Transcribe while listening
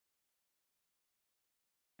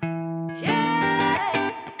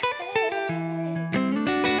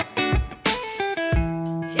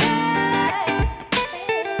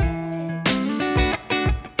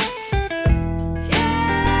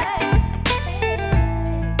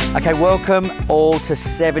Okay, welcome all to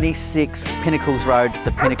 76 Pinnacles Road,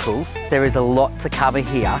 the Pinnacles. There is a lot to cover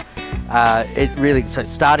here. So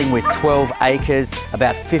starting with 12 acres,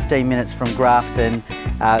 about 15 minutes from Grafton,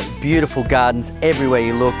 beautiful gardens everywhere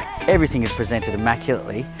you look, everything is presented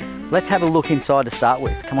immaculately. Let's have a look inside to start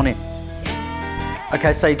with, come on in.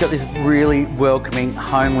 Okay, so you've got this really welcoming,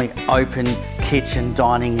 homely, open kitchen,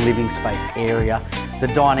 dining, living space area. The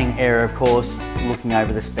dining area, of course, looking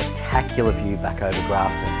over the spectacular view back over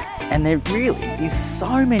Grafton. And there really is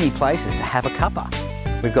so many places to have a cuppa.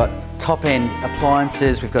 We've got top-end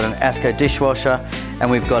appliances, we've got an Asco dishwasher, and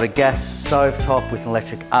we've got a gas stove top with an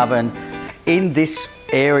electric oven. In this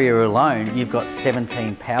area alone, you've got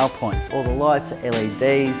 17 power points. All the lights are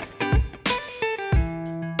LEDs.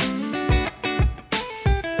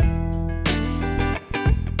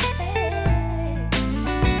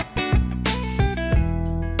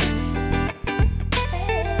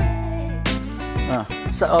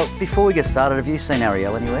 Before we get started, have you seen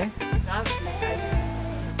Ariel anywhere? No, it's in my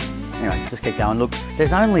favourites. Anyway, just keep going. Look,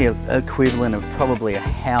 there's only an equivalent of probably a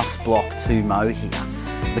house block to mow here.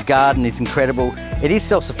 The garden is incredible. It is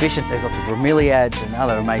self-sufficient. There's lots of bromeliads and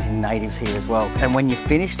other amazing natives here as well. And when you're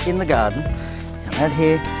finished in the garden, come out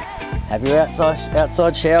here, have your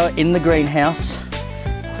outside shower in the greenhouse,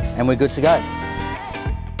 and we're good to go.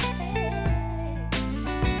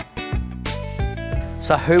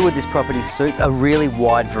 So who would this property suit? A really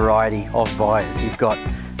wide variety of buyers. You've got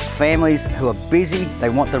families who are busy, they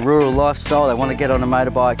want the rural lifestyle, they want to get on a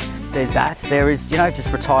motorbike. There's that. There is, just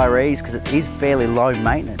retirees, because it is fairly low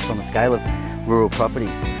maintenance on the scale of rural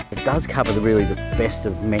properties. It does cover the best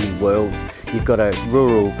of many worlds. You've got a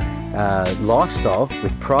rural lifestyle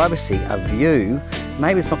with privacy, a view.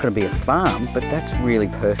 Maybe it's not going to be a farm, but that's really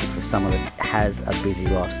perfect for someone that has a busy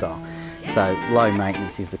lifestyle. So low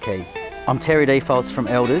maintenance is the key. I'm Terry Defaults from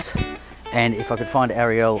Elders, and if I could find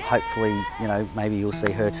Ariel, hopefully, maybe you'll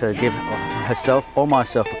see her to give herself or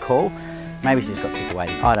myself a call. Maybe she's got sick of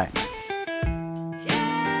waiting, I don't know.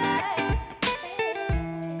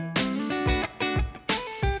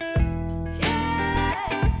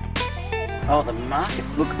 Oh, the market.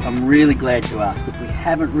 Look, I'm really glad you asked. Look, we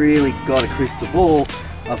haven't really got a crystal ball,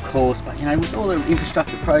 of course, but with all the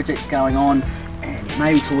infrastructure projects going on, and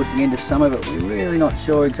maybe towards the end of some of it, we're really not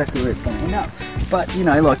sure exactly where it's going to end up. But,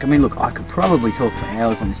 look, I could probably talk for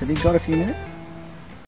hours on this. Have you got a few minutes?